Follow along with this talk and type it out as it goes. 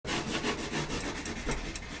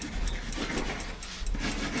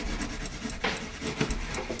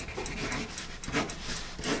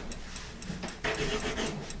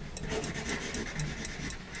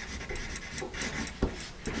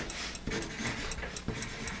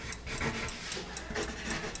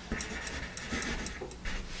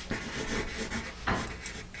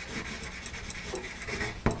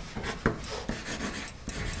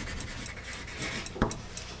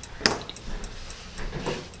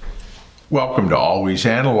Welcome to Always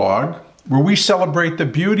Analog, where we celebrate the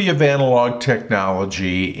beauty of analog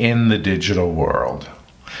technology in the digital world.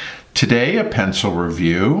 Today, a pencil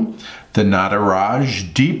review, the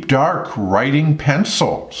Nataraj Deep Dark Writing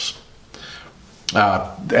Pencils.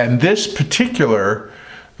 And this particular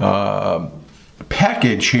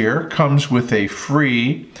package here comes with a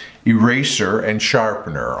free eraser and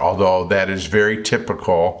sharpener, although that is very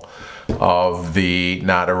typical of the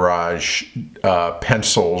Nataraj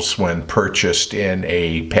pencils when purchased in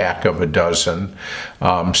a pack of a dozen.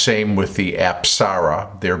 Same with the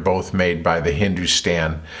Apsara. They're both made by the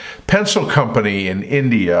Hindustan Pencil Company in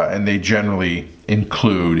India, and they generally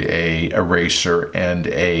include a eraser and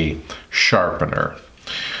a sharpener.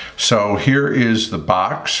 So here is the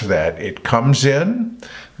box that it comes in.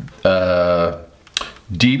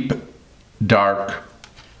 Deep Dark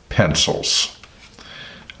Pencils.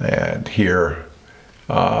 And here,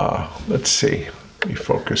 let's see, let me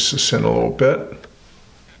focus this in a little bit.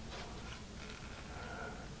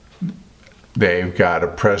 They've got a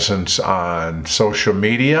presence on social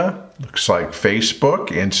media, looks like Facebook,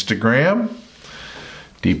 Instagram.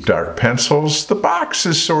 Deep Dark Pencils. The box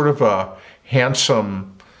is sort of a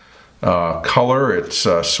handsome color. It's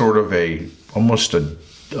sort of almost a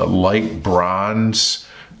light bronze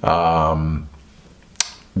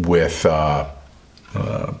with a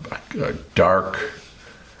dark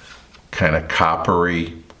kind of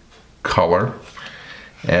coppery color.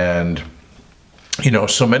 And you know,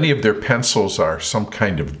 so many of their pencils are some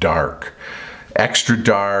kind of dark, extra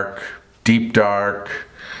dark, deep dark,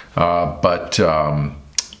 but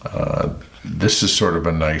this is sort of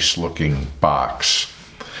a nice looking box.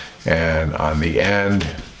 And on the end,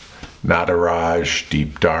 Nataraj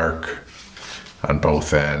Deep Dark. On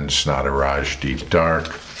both ends, Nataraj Deep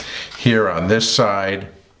Dark. Here on this side,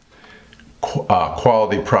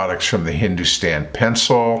 quality products from the Hindustan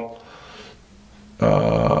Pencil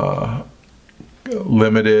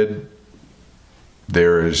Limited.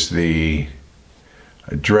 There is the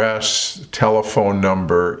address, telephone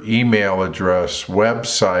number, email address,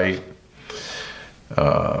 website,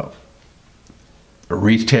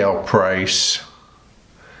 retail price,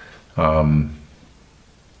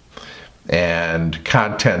 and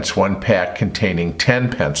contents: one pack containing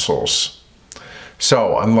 10 pencils.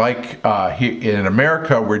 So unlike here in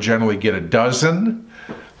America, we generally get a dozen,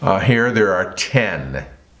 here there are 10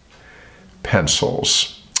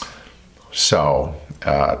 pencils. So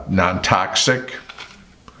non-toxic,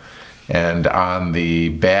 and on the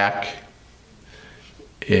back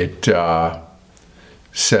it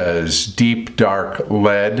says Deep Dark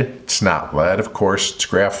Lead. It's not lead, of course, it's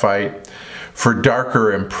graphite. For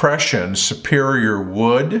darker impressions, superior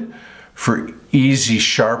wood for easy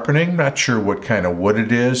sharpening. Not sure what kind of wood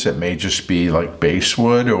it is. It may just be like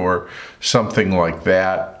basswood or something like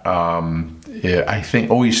that. I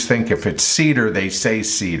always think if it's cedar, they say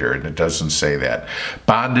cedar, and it doesn't say that.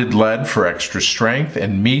 Bonded lead for extra strength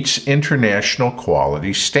and meets international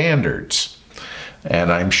quality standards.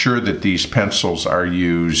 And I'm sure that these pencils are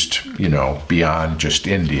used, you know, beyond just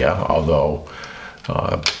India, although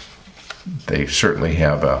they certainly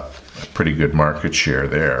have a pretty good market share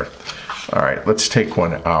there. All right, let's take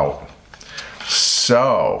one out.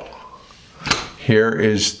 So here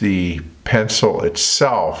is the pencil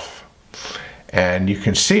itself, and you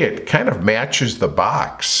can see it kind of matches the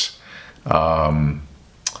box. It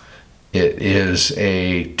is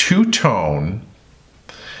a two-tone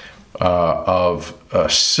of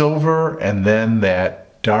silver and then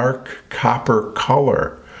that dark copper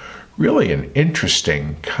color. Really an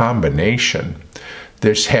interesting combination.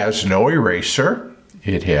 This has no eraser.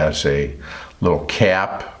 It has a little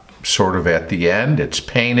cap sort of at the end. It's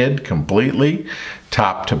painted completely,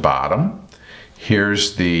 top to bottom.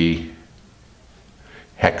 Here's the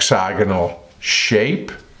hexagonal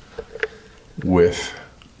shape with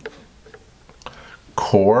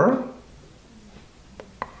core,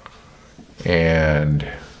 and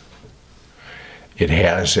it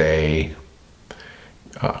has a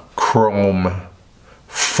chrome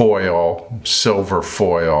foil, silver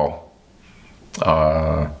foil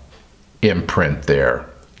imprint there.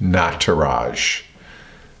 Nataraj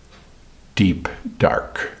Deep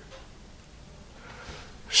Dark.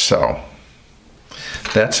 So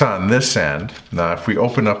that's on this end. Now if we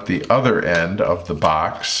open up the other end of the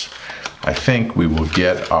box, I think we will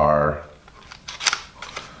get our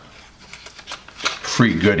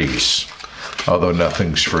free goodies. Although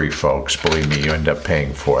nothing's free, folks, believe me, you end up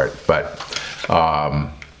paying for it. But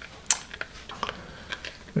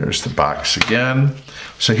there's the box again.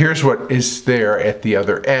 So here's what is there at the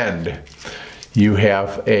other end. You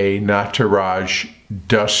have a Nataraj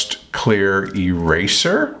Dust Clear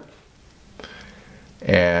Eraser.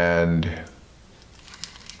 and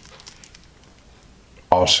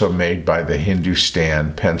also made by the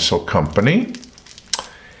Hindustan Pencil Company.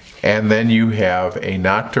 And then you have a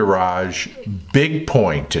Nataraj Big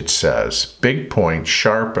Point, it says, Big Point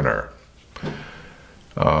Sharpener.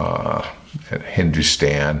 At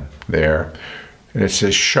Hindustan there. And it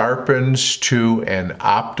says sharpens to an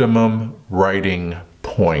optimum writing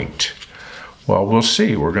point. Well, we'll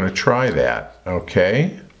see. We're going to try that,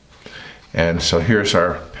 okay? And so here's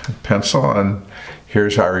our pencil, and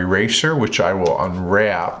here's our eraser, which I will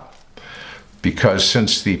unwrap, because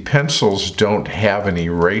since the pencils don't have an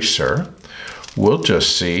eraser, we'll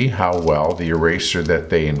just see how well the eraser that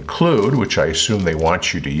they include, which I assume they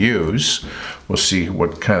want you to use, we'll see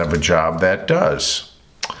what kind of a job that does.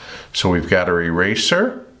 So we've got our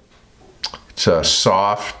eraser. It's a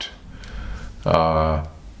soft,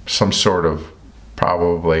 some sort of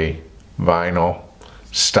probably vinyl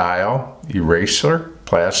style eraser,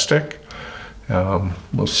 plastic.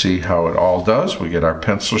 We'll see how it all does. We get our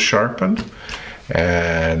pencil sharpened,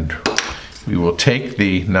 and we will take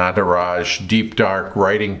the Nataraj Deep Dark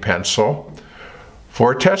Writing Pencil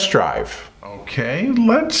for a test drive. Okay,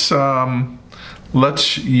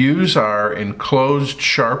 let's use our enclosed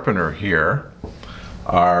sharpener here,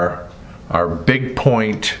 our Big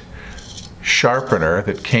Point sharpener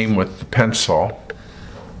that came with the pencil,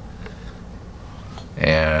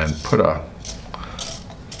 and put a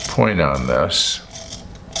point on this.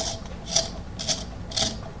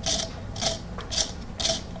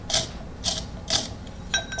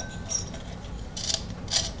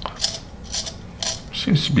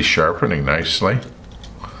 Seems to be sharpening nicely.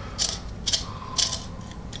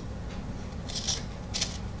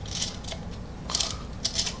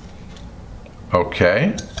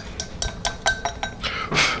 Okay.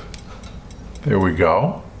 There we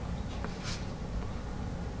go.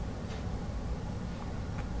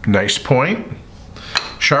 Nice point.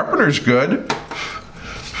 Sharpener's good.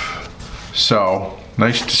 So,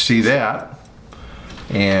 nice to see that.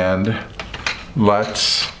 And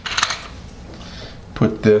let's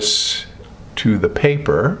put this to the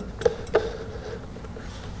paper.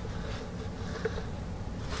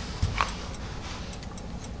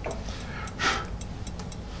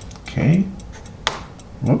 Okay.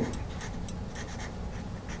 Whoop.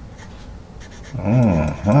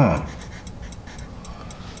 Uh-huh.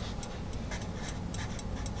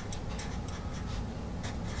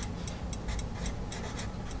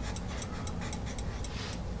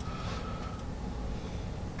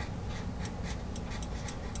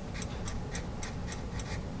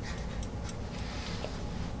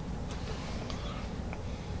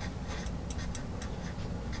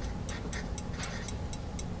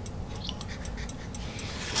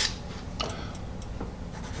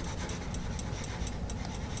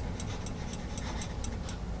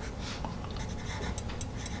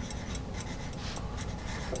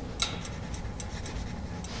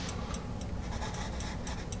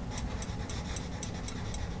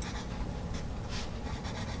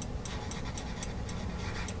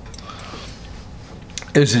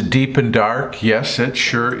 Is it deep and dark? Yes, it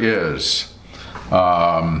sure is.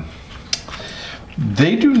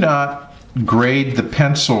 They do not grade the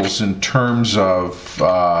pencils in terms of,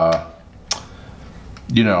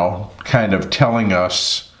 you know, kind of telling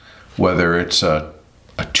us whether it's a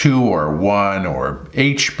 2 or 1 or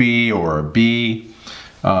HB or a B.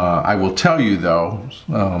 I will tell you though,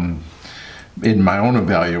 in my own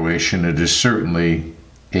evaluation, it is certainly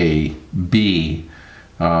a B.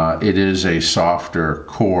 It is a softer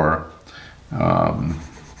core, and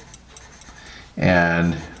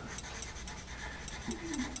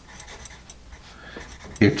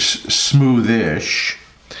it's smoothish.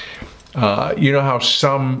 You know how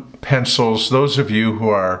some pencils, those of you who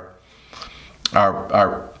are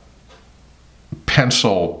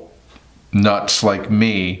pencil nuts like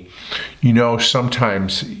me, you know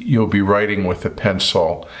sometimes you'll be writing with a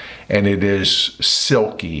pencil and it is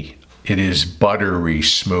silky. It is buttery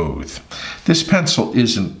smooth. This pencil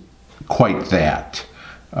isn't quite that,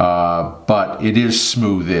 but it is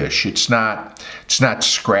smoothish. It's not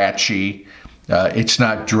scratchy. It's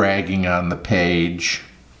not dragging on the page.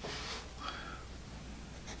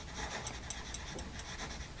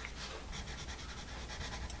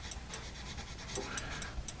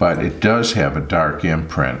 But it does have a dark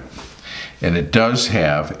imprint, and it does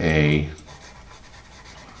have a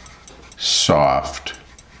soft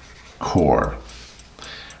core,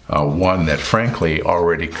 one that frankly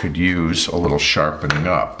already could use a little sharpening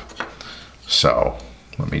up. So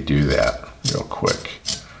let me do that real quick.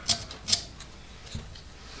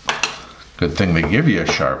 Good thing they give you a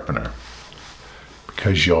sharpener,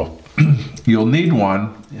 because you'll you'll need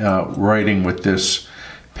one writing with this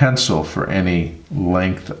pencil for any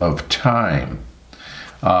length of time.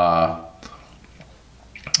 But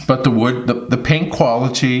the wood, the paint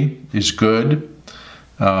quality is good.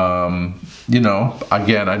 You know,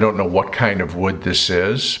 again, I don't know what kind of wood this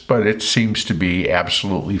is, but it seems to be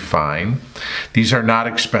absolutely fine. These are not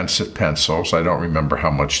expensive pencils. I don't remember how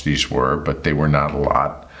much these were, but they were not a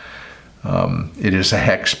lot. It is a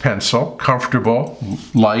hex pencil, comfortable,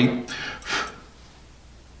 light.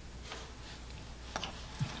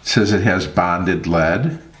 It says it has bonded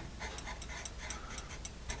lead.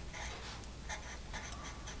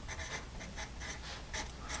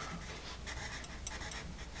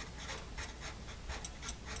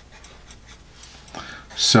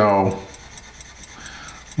 So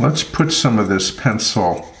let's put some of this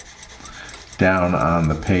pencil down on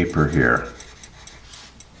the paper here.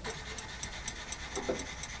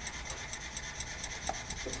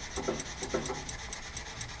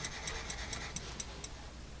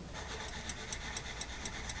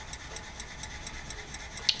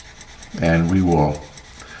 And we will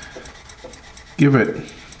give it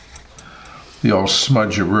the old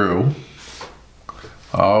smudgeroo.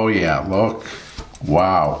 Oh yeah, look.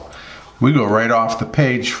 Wow. We go right off the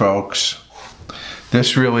page, folks.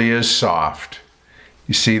 This really is soft.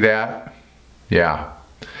 You see that? Yeah.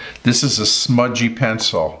 This is a smudgy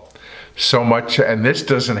pencil. So much, and this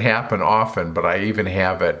doesn't happen often, but I even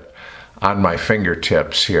have it on my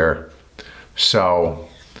fingertips here. So,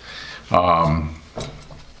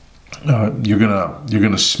 you're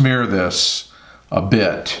gonna smear this a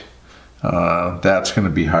bit. That's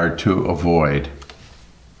gonna be hard to avoid.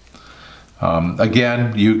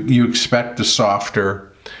 Again, you expect the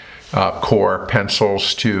softer core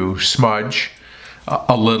pencils to smudge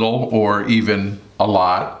a little or even a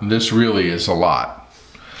lot. This really is a lot.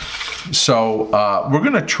 So we're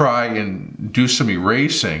going to try and do some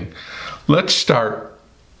erasing. Let's start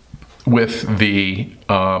with the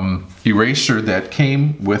eraser that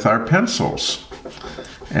came with our pencils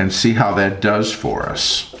and see how that does for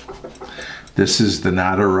us. This is the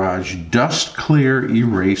Nataraj Dust Clear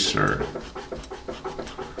Eraser.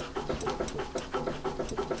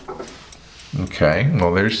 Okay,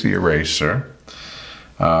 well there's the eraser.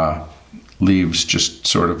 Leaves just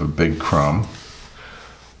sort of a big crumb.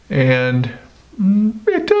 And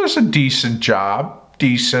it does a decent job.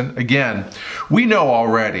 Decent. Again, we know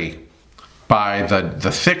already by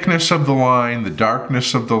the thickness of the line, the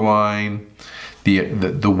darkness of the line,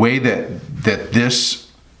 the way that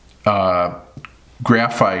this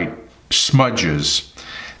graphite smudges,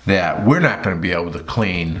 that we're not going to be able to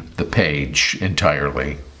clean the page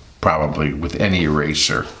entirely, probably with any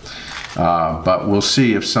eraser. But we'll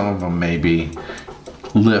see if some of them maybe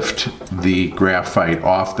lift the graphite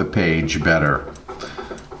off the page better.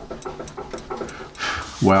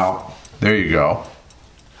 Well, there you go.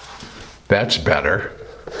 That's better.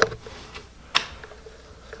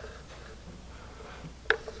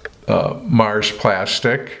 Mars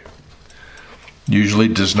plastic usually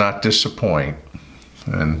does not disappoint,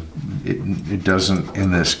 and it doesn't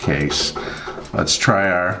in this case. Let's try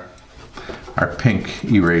our pink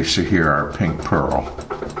eraser here, our pink pearl.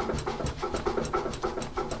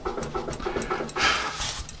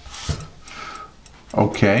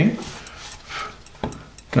 Okay,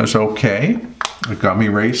 does okay. A gum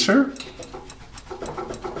eraser.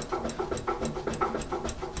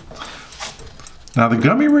 Now the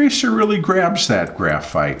gum eraser really grabs that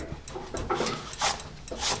graphite.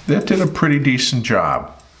 That did a pretty decent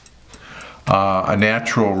job. A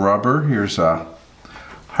natural rubber, here's a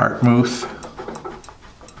Hartmouth.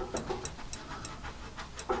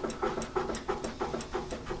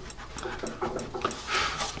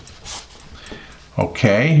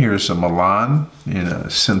 Okay, here's a Milan in a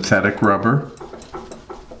synthetic rubber.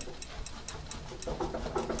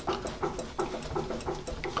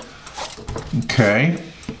 Okay.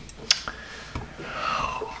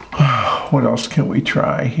 What else can we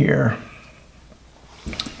try here?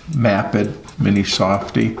 Mapid Mini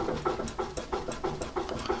Softy.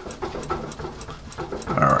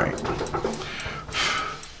 All right.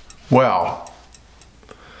 Well,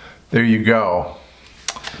 there you go.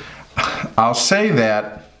 I'll say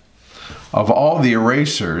that of all the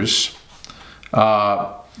erasers,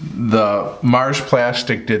 the Mars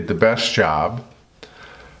Plastic did the best job.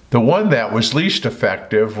 The one that was least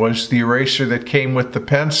effective was the eraser that came with the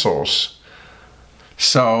pencils.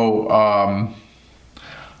 So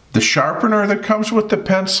the sharpener that comes with the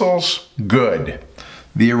pencils, good.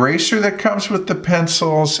 The eraser that comes with the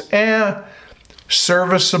pencils,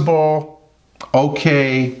 serviceable,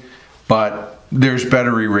 okay, but there's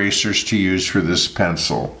better erasers to use for this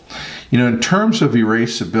pencil. You know, in terms of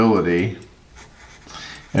erasability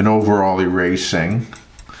and overall erasing,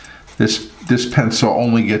 this pencil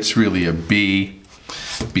only gets really a B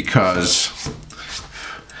because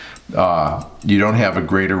you don't have a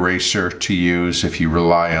great eraser to use if you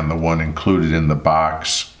rely on the one included in the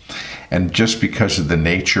box. And just because of the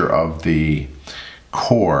nature of the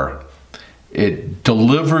core, it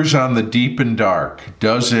delivers on the deep and dark.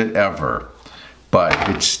 Does it ever? But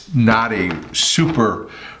it's not a super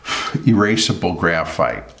erasable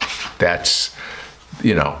graphite. That's,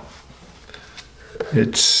 you know,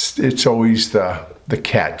 it's always the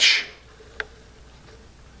catch.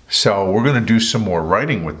 So we're going to do some more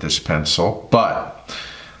writing with this pencil, but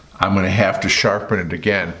I'm going to have to sharpen it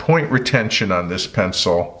again. Point retention on this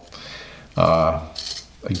pencil,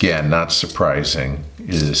 again, not surprising,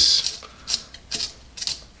 is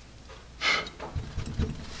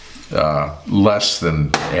less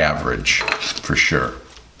than average for sure.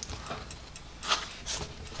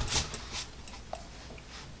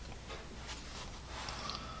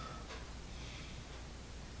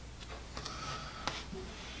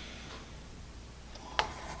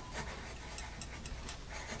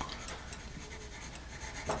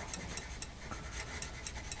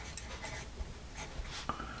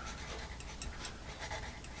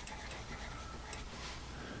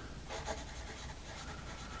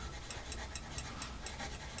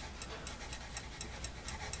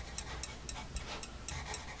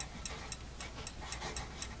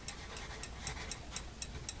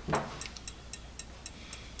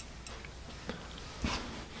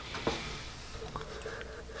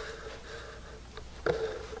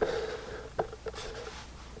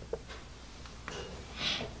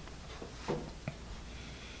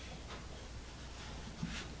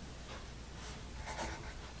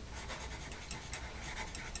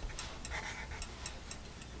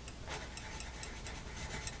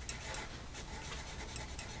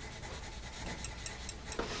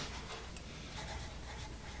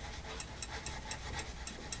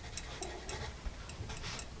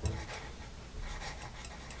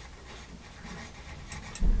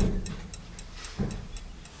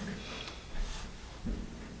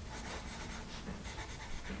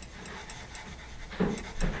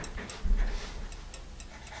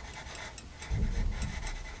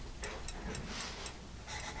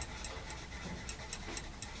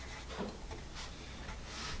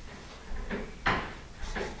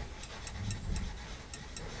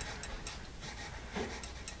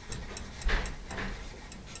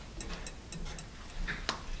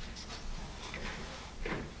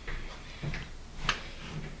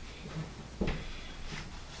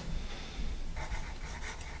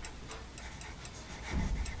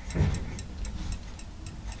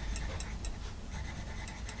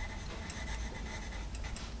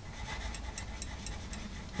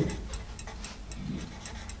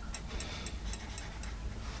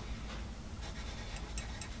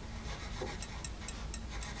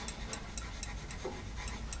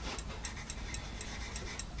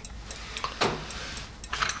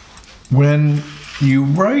 When you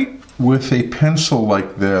write with a pencil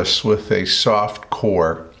like this, with a soft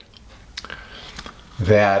core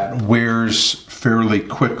that wears fairly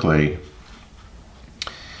quickly,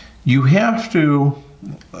 you have to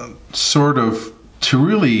to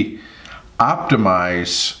really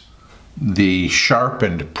optimize the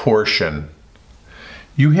sharpened portion,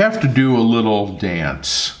 you have to do a little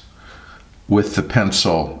dance with the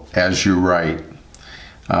pencil as you write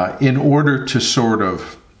in order to sort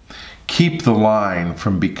of keep the line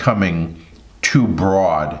from becoming too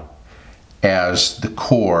broad as the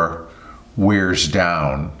core wears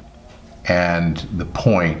down and the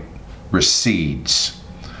point recedes.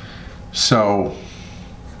 So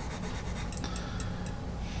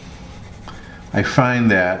I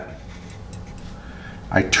find that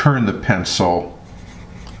I turn the pencil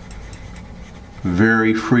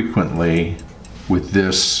very frequently with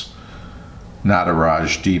this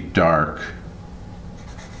Nataraj Deep Dark,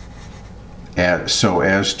 so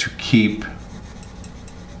as to keep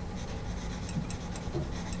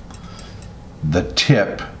the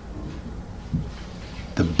tip,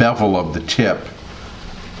 the bevel of the tip,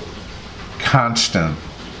 constant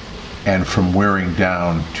and from wearing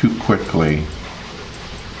down too quickly.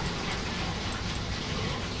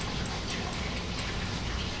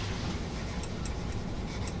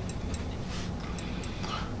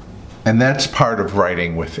 And that's part of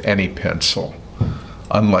writing with any pencil.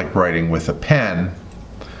 Unlike writing with a pen,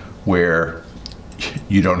 where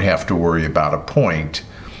you don't have to worry about a point,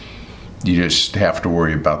 you just have to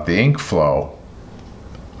worry about the ink flow.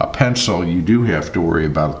 A pencil, you do have to worry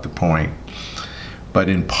about the point. but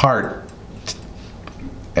in part,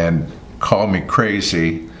 and call me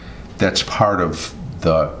crazy, that's part of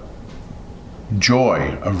the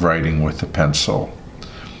joy of writing with a pencil,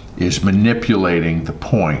 is manipulating the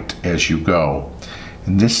point as you go.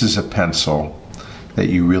 And this is a pencil that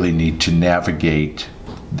you really need to navigate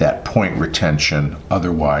that point retention.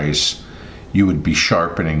 Otherwise, you would be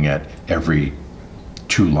sharpening it every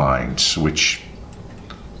 2 lines, which,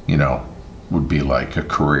 you know, would be like a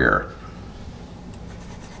career.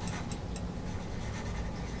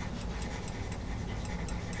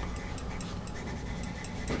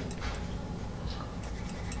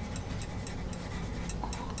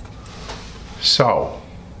 So,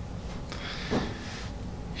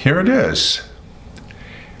 here it is.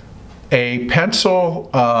 A pencil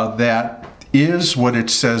that is what it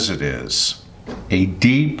says it is. A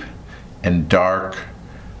deep and dark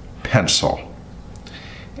pencil.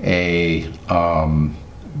 A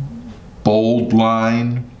bold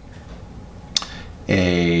line.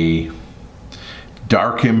 A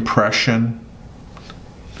dark impression.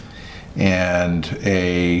 And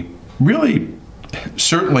a really,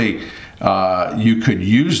 certainly, you could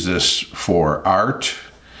use this for art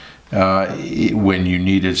when you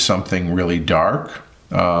needed something really dark,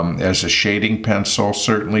 as a shading pencil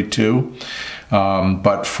certainly too.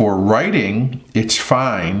 But for writing, it's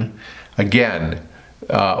fine, again,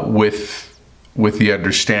 with the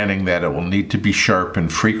understanding that it will need to be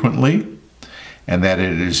sharpened frequently and that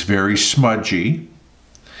it is very smudgy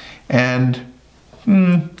and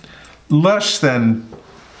less than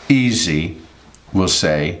easy, we'll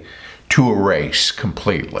say, to erase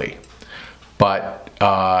completely. But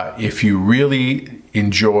if you really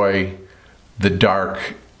enjoy the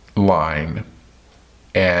dark line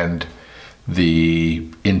and the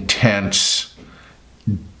intense,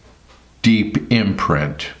 deep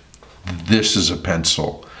imprint, this is a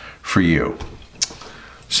pencil for you.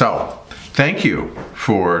 So, thank you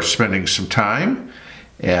for spending some time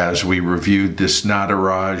as we reviewed this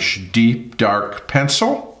Nataraj deep dark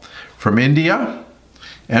pencil from India.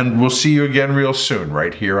 And we'll see you again real soon,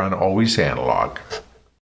 right here on Always Analog.